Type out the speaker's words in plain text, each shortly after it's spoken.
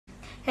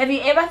Have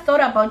you ever thought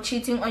about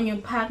cheating on your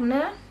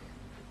partner?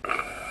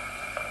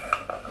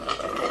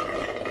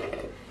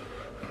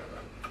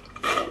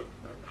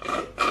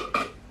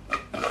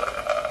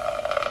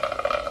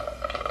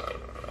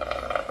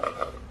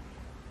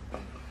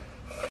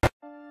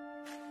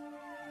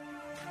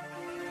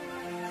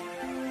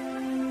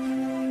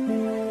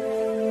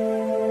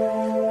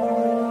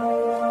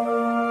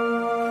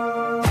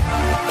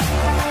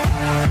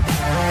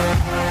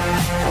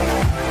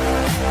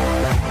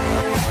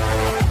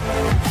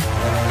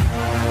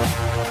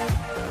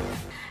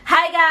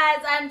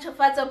 I'm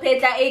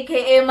HOTPOT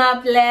aka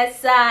my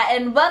blesser,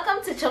 and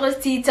welcome to Tshego's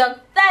Tea Talk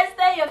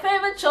Thursday, your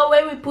favorite show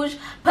where we push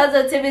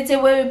positivity,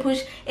 where we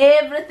push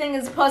everything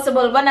is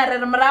possible. Guys,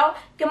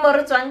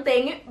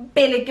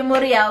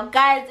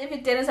 if you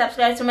didn't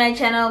subscribe to my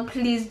channel,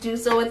 please do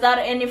so. Without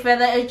any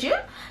further ado,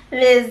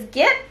 let's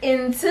get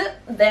into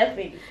the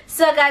video.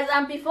 So guys,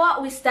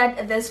 before we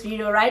start this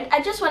video, right,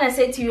 I just want to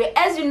say to you,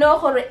 as you know,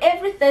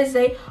 every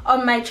Thursday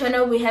on my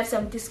channel we have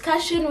some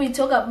discussion, we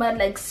talk about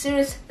like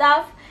serious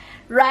stuff,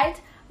 right?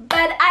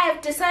 But I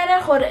have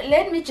decided,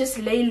 let me just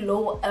lay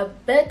low a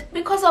bit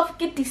because of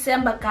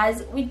December,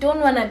 guys. We don't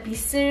want to be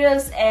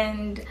serious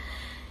and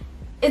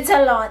it's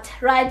a lot,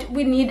 right?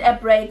 We need a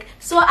break.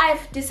 So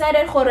I've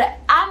decided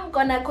I'm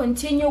gonna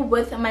continue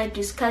with my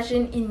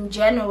discussion in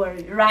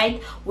January, right,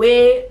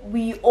 where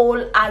we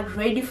all are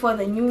ready for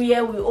the new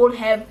year. We all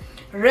have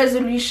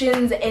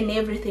resolutions and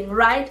everything,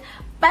 right?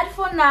 But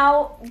for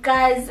now,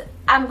 guys,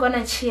 I'm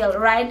gonna chill,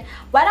 right?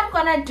 What I'm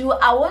gonna do,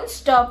 I won't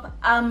stop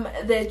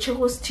the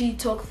Tshego's Tea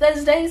Talk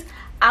Thursdays.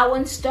 I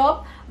won't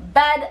stop.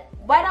 But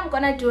what I'm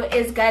gonna do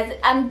is, guys,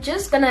 I'm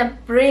just gonna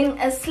bring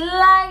a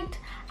slight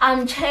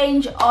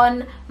change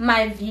on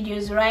my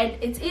videos, right?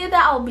 It's either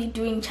I'll be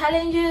doing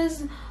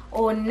challenges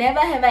or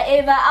never have I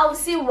ever. I'll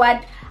see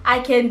what I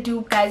can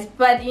do, guys.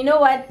 But you know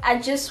what, I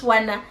just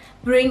wanna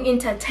bring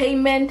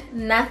entertainment,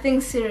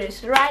 nothing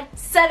serious, right?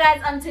 So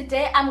guys,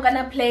 today I'm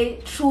gonna play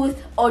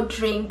truth or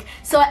drink.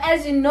 So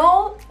as you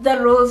know the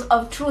rules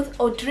of truth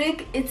or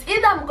drink, it's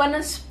either I'm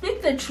gonna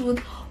speak the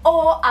truth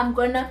or I'm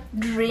gonna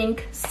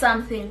drink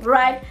something,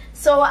 right?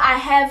 So I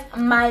have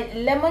my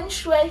lemon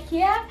shwe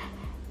here,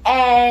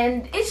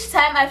 and each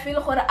time I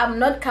feel I'm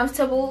not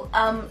comfortable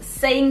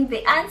saying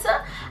the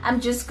answer,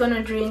 I'm just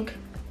gonna drink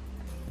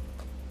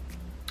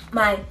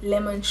my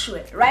lemon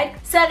shwe, right?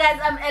 So guys,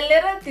 a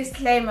little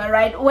disclaimer,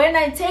 right? When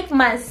I take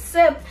my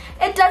sip,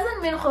 it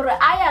doesn't mean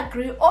I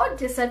agree or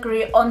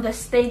disagree on the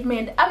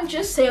statement. I'm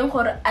just saying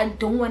I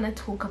don't want to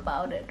talk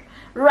about it,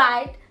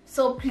 right?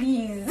 So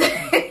please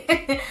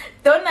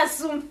don't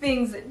assume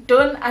things.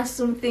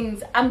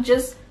 I'm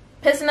just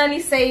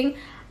personally saying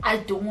I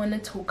don't want to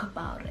talk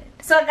about it.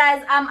 So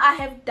guys, I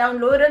have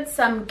downloaded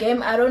some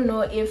game. I don't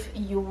know if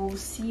you will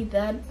see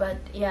that, but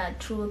yeah,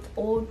 truth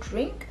or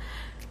drink.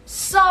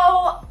 So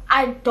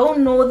I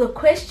don't know the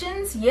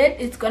questions yet.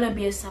 It's gonna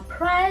be a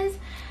surprise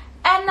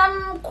and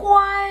I'm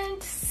quite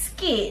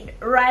scared,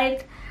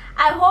 right?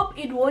 I hope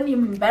it won't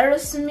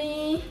embarrass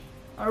me,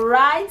 all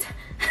right?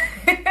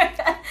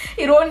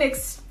 It won't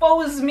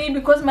expose me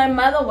because my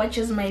mother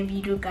watches my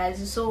video,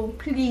 guys. So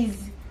please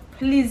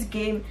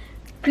game,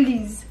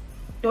 please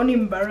don't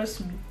embarrass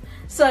me.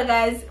 So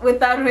guys,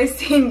 without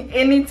wasting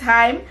any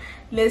time,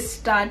 let's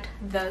start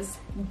this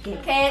game.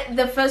 Okay,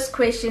 the first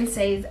question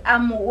says,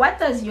 what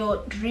does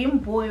your dream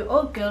boy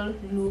or girl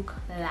look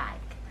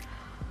like?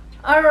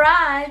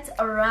 Alright.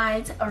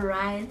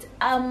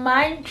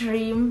 My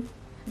dream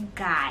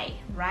guy,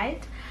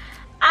 right?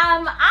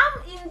 I'm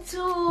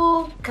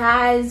into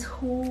guys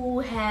who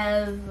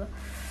have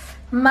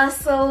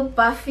muscle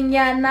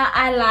buffiana.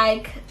 I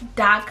like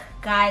dark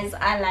guys,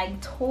 I like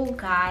tall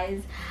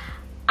guys,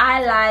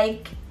 I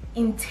like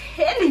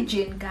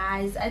intelligent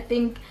guys. I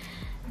think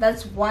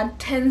that's what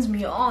turns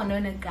me on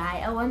a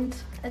guy. I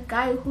want a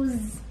guy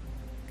who's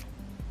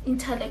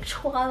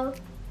intellectual,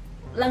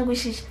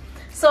 language.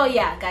 So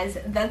yeah guys,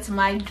 that's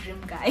my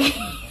dream guy.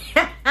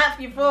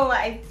 Before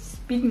I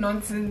speak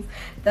nonsense,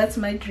 that's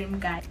my dream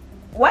guy.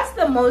 What's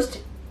the most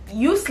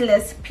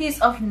useless piece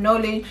of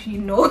knowledge you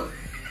know?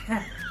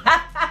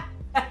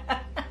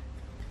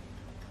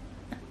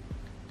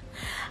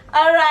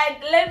 All right,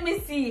 let me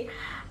see.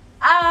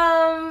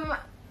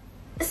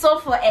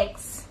 Solve for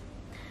X.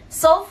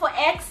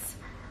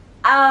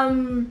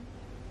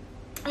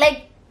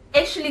 Like,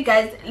 actually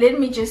guys, let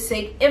me just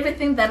say,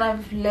 everything that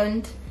I've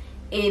learned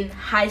in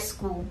high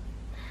school,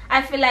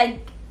 I feel like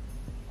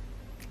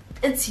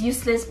it's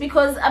useless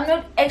because I'm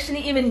not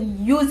actually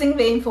even using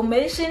the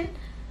information.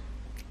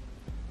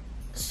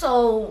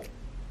 So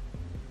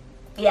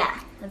yeah,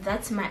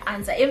 that's my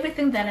answer.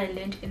 Everything that I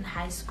learned in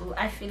high school,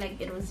 I feel like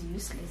it was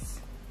useless,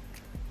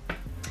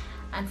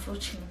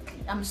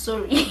 unfortunately. I'm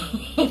sorry.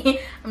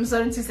 I'm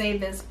sorry to say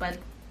this, but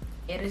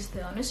it is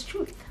the honest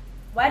truth.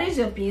 What is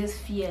your biggest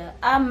fear?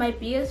 My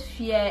biggest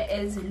fear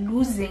is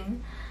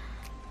losing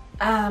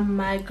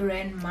my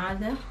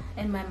grandmother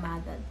and my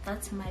mother.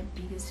 That's my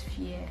biggest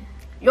fear.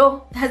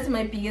 That's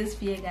my biggest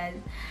fear, guys.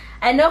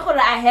 I know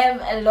I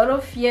have a lot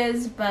of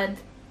fears, but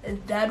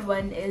that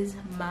one is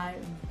my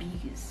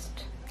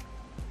biggest.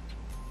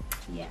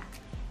 Yeah.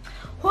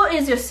 Who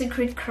is your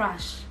secret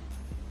crush?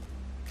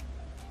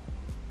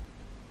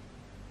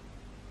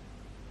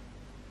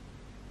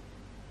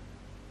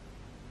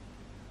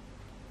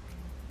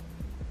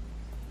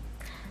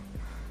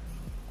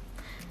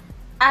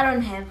 I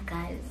don't have,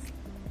 guys.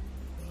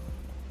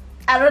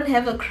 I don't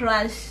have a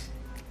crush.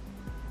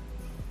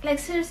 Like,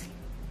 seriously.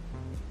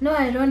 No,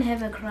 I don't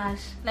have a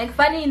crush. Like,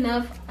 funny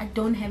enough, I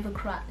don't have a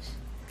crush.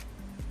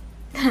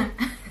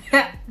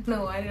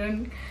 No, I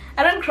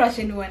don't crush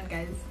anyone,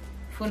 guys.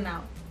 For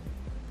now.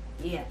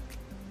 Yeah,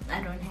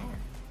 I don't have.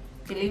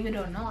 Believe it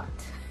or not.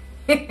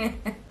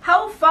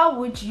 How far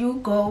would you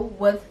go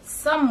with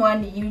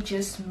someone you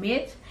just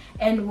met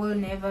and will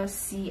never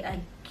see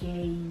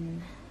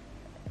again?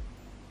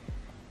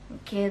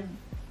 Okay,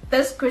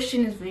 this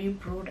question is very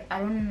broad. I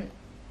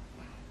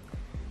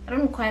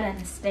don't quite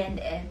understand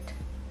it.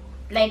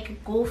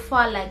 Like, go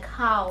far, like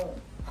how?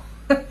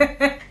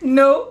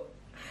 No,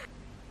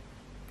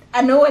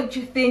 I know what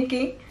you're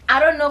thinking. I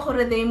don't know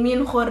what they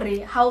mean,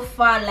 how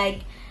far,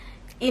 like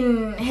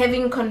in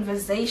having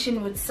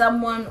conversation with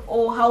someone,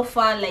 or how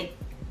far, like,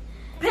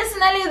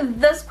 personally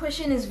this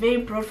question is very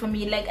broad for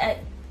me. Like, I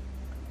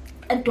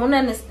don't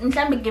understand.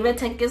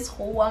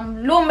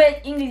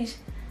 English,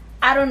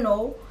 I don't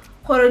know.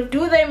 Or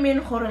do they mean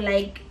or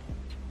like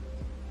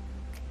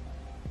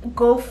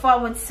go far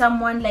with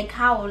someone, like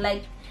how,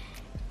 like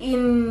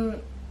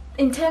in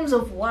terms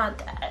of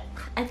what?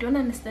 I don't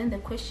understand the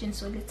question,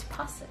 so let's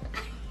pass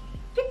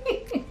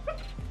it.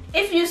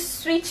 If you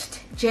switched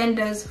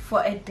genders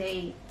for a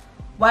day,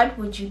 what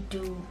would you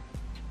do?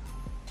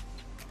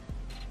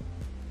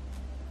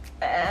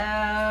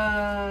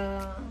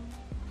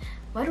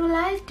 What will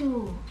I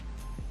do?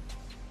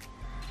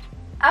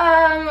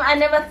 I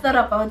never thought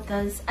about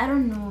this. I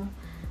don't know.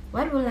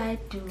 What will I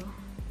do?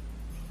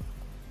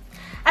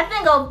 I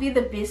think I'll be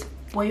the best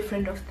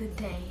boyfriend of the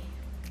day.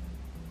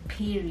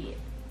 Period.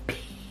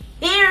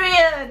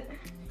 Period.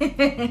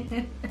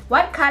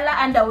 What color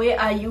underwear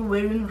are you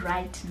wearing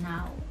right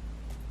now?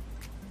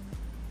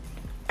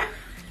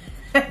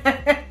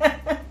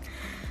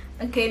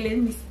 Okay,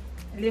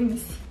 let me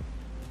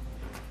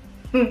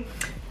see.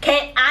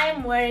 Okay,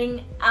 I'm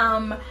wearing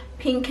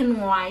pink and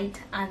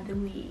white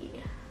underwear.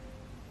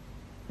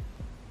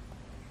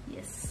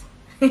 Yes.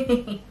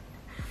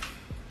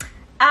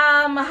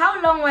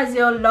 How long was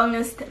your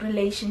longest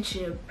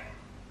relationship?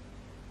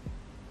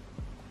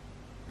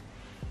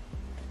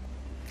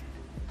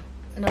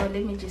 No,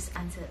 let me just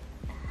answer.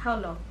 How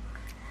long?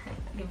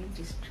 Let me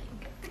just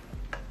drink.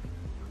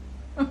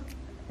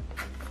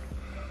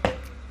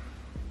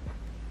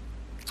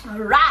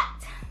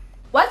 Alright.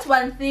 What's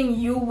one thing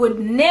you would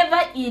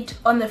never eat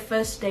on the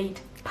first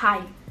date?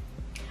 Pie.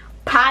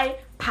 Pie.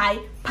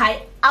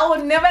 I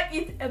would never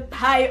eat a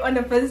pie on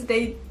the first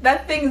date.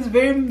 That thing is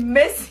very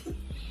messy.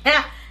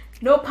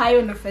 No pie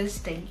on the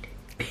first date.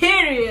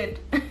 Period.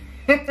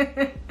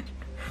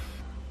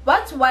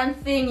 What's one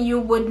thing you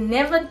would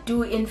never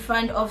do in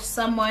front of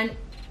someone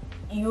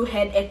you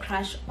had a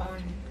crush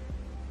on?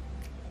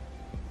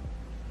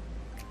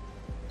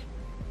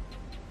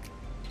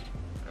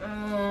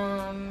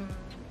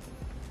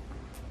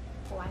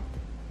 What?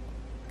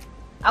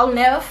 I'll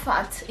never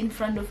fart in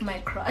front of my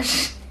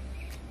crush.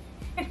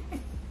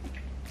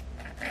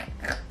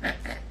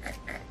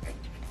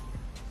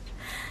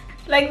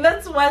 Like,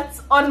 that's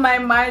what's on my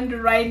mind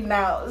right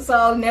now. So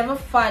I'll never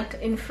fart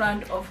in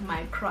front of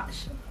my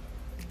crush.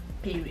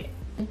 Period.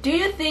 Do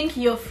you think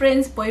your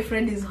friend's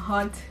boyfriend is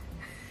hot?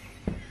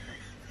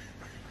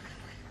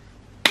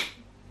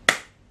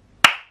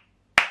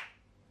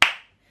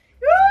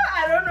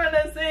 I don't want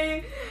to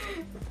say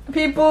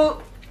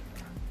people's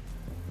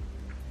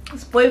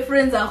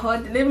boyfriends are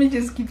hot. Let me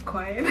just keep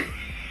quiet.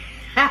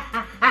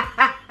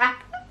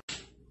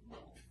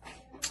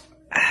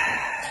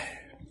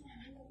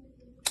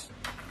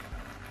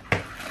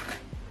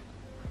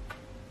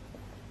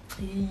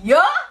 Yo,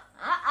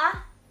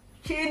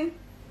 chin.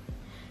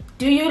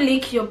 Do you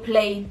lick your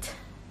plate?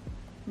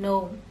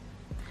 No,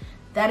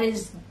 that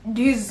is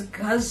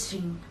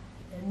disgusting.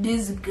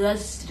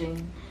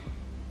 Disgusting.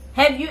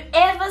 Have you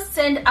ever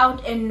sent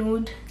out a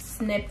nude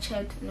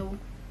Snapchat? No.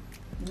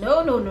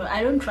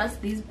 I don't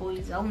trust these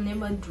boys. I'll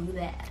never do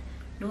that.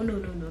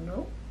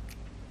 No.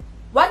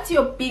 What's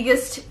your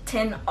biggest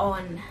turn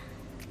on?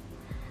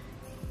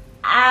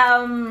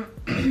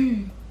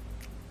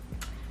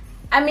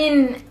 I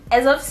mean,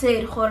 as I've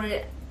said,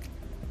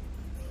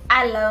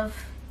 I love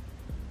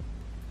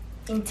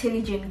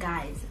intelligent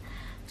guys,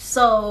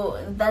 so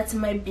that's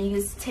my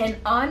biggest turn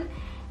on.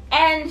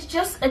 And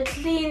just a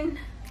clean,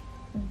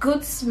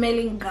 good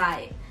smelling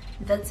guy,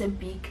 that's a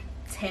big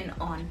turn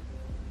on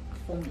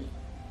for me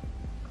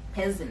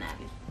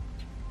personally.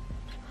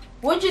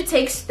 Would you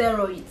take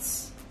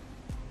steroids?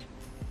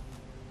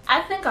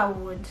 I think I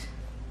would.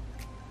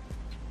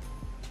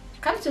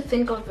 Come to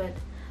think of it,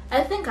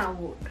 I think I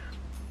would.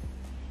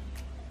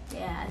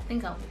 Yeah, I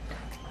think I would.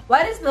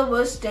 What is the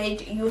worst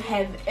date you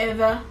have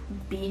ever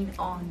been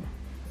on?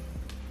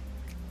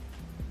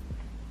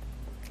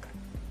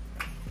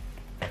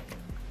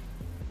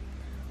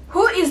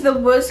 Who is the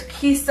worst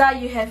kisser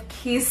you have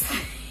kissed?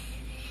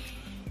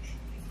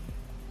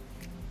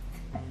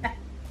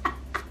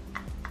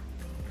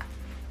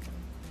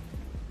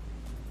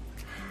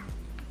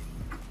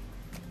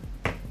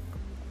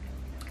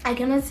 I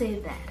cannot say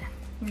that.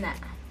 Nah.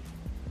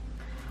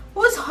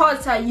 Who's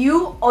hotter,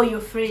 you or your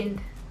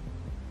friend?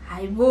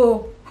 I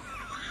will.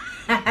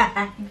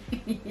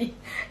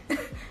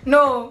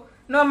 No,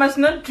 I must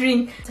not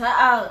drink.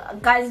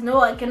 Guys,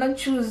 no, I cannot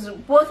choose.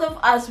 Both of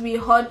us, we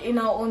hot in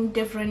our own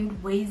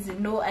different ways.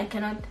 No, I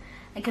cannot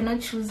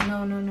choose.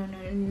 No,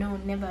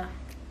 never.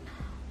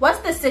 What's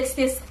the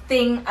sexiest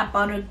thing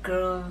about a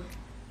girl?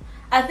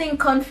 I think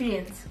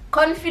confidence.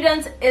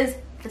 Confidence is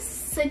the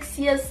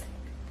sexiest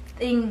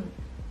thing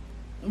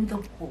in the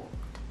world.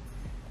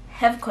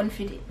 Have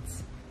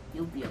confidence,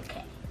 you'll be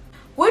okay.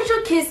 Would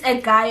you kiss a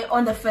guy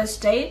on the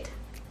first date,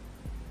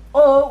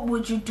 or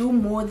would you do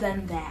more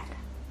than that?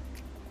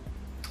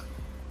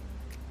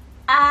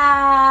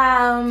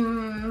 I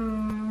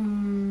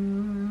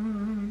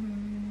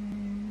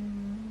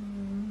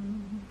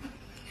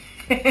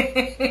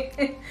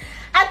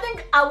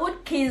think I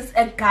would kiss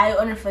a guy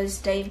on a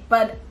first date,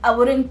 but I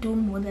wouldn't do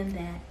more than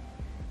that.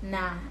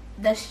 Nah,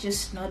 that's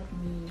just not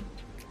me.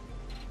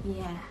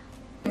 Yeah.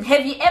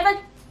 Have you ever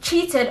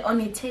cheated on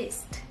a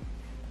test?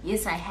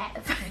 Yes, I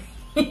have.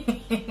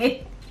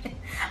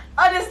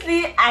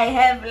 Honestly, I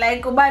have.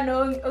 Like,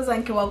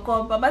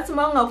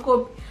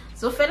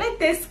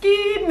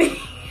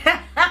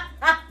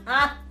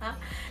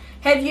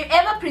 have you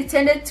ever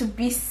pretended to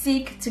be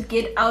sick to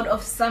get out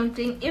of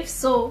something? If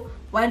so,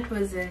 what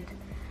was it?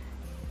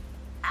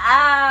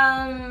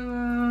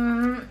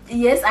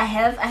 Yes, I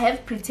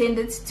have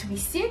pretended to be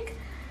sick.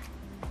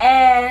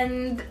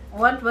 And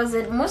what was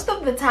it? Most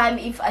of the time,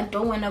 if I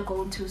don't want to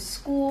go to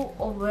school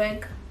or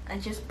work, I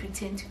just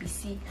pretend to be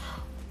sick.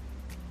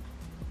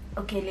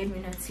 Okay, let me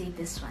not say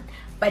this one,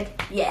 but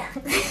yeah.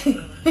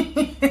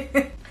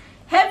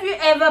 Have you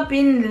ever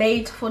been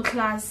late for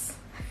class?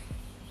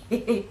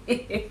 Like,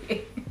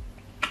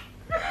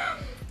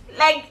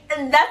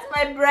 that's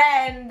my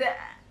brand.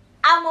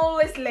 I'm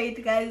always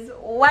late, guys.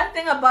 One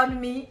thing about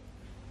me,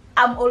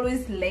 I'm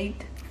always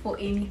late for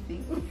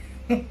anything.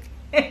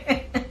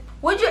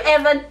 Would you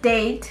ever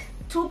date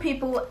 2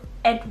 people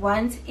at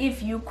once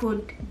if you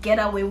could get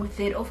away with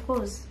it? Of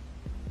course.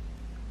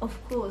 Of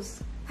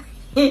course.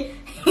 If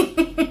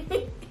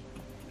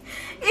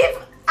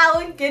I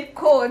would get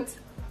caught,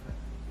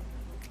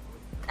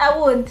 I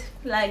would.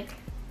 Like,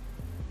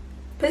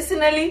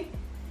 personally,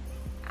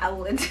 I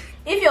would.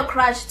 If your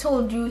crush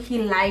told you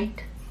he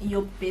liked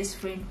your best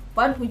friend,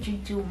 what would you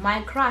do?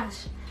 My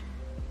crush.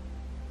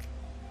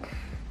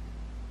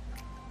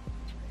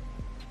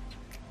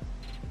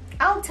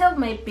 I'll tell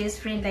my best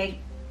friend, like,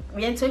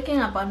 we are talking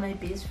about my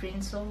best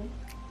friend, so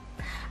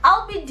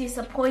I'll be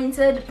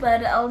disappointed,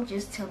 but I'll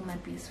just tell my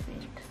best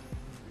friend.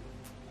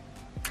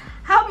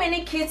 How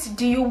many kids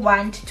do you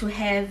want to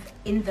have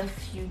in the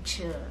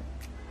future?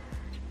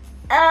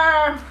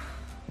 I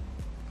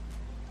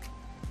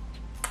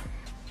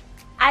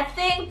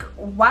think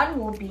 1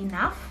 will be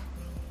enough,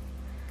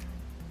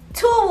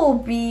 2 will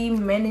be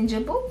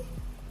manageable,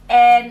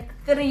 and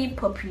 3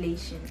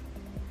 population.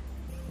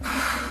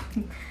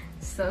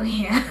 So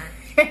yeah,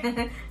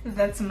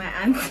 that's my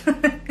answer.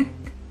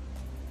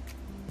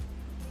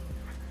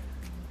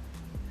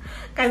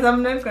 Guys,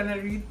 I'm not gonna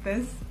read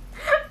this.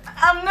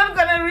 I'm not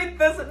gonna read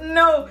this.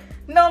 No,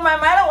 my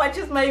mother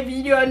watches my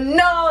video.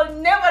 No,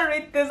 never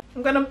read this.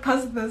 I'm gonna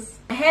pass this.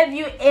 Have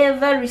you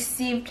ever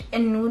received a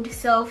nude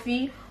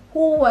selfie?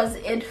 Who was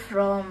it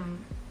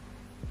from?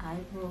 I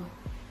will.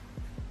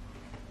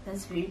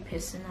 That's very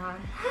personal.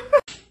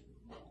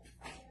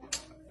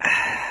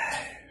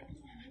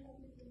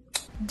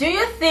 Do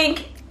you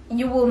think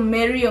you will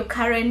marry your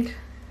current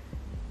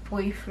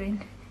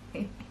boyfriend?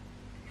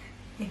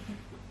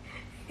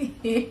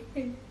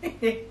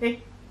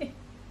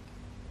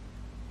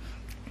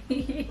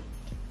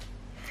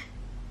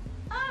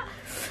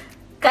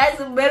 Guys,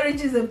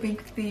 marriage is a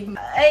big thing.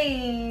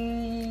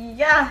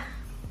 Yeah.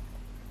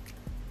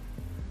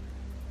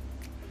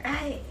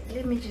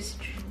 Let me just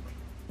drink.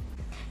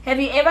 Have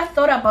you ever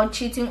thought about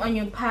cheating on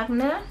your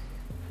partner?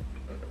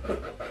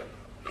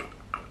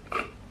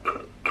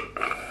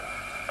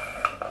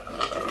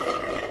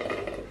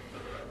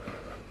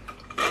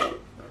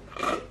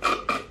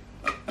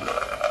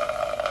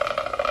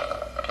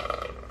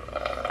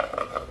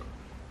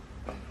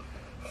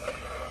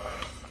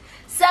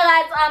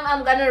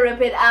 I'm gonna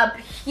wrap it up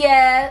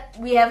here.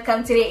 We have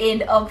come to the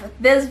end of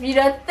this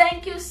video.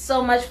 Thank you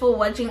so much for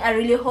watching. I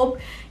really hope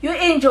you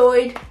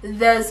enjoyed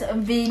this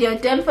video.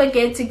 Don't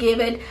forget to give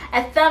it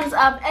a thumbs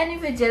up, and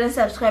if you didn't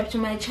subscribe to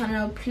my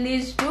channel,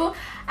 please do.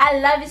 I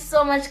love you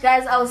so much,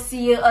 guys. I'll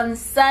see you on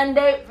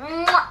Sunday.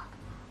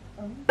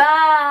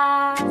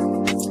 Bye.